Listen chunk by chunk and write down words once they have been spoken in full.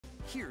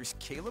here's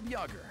Caleb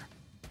Yager.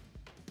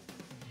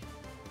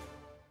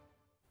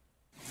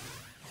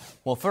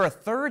 Well, for a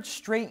third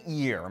straight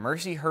year,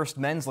 Mercyhurst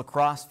men's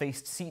lacrosse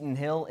faced Seton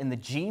Hill in the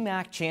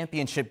GMAC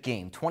championship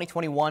game.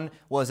 2021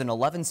 was an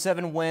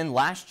 11-7 win.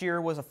 Last year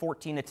was a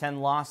 14-10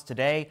 loss.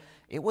 Today,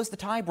 it was the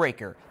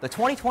tiebreaker. The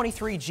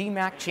 2023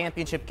 GMAC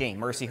championship game,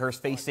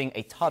 Mercyhurst facing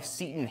a tough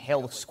Seton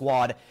Hill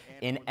squad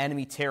in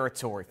enemy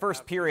territory.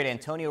 First period,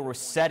 Antonio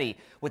Rossetti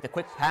with a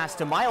quick pass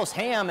to Miles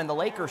Ham, and the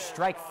Lakers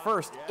strike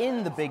first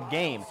in the big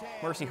game.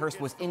 Mercyhurst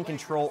was in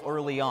control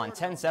early on.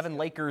 10-7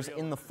 Lakers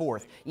in the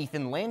fourth.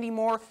 Ethan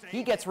Landymore,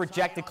 he gets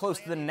rejected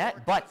close to the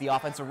net, but the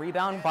offensive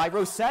rebound by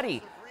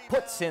Rossetti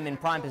puts him in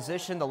prime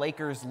position. The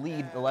Lakers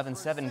lead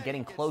 11-7,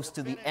 getting close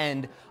to the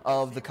end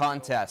of the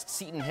contest.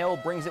 Seton Hill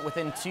brings it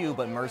within 2,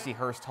 but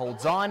Mercyhurst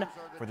holds on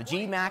for the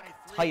GMAC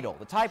title.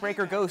 The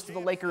tiebreaker goes to the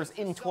Lakers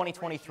in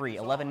 2023,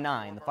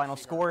 11-9. The final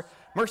score,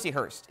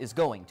 Mercyhurst is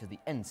going to the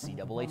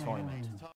NCAA Tournament.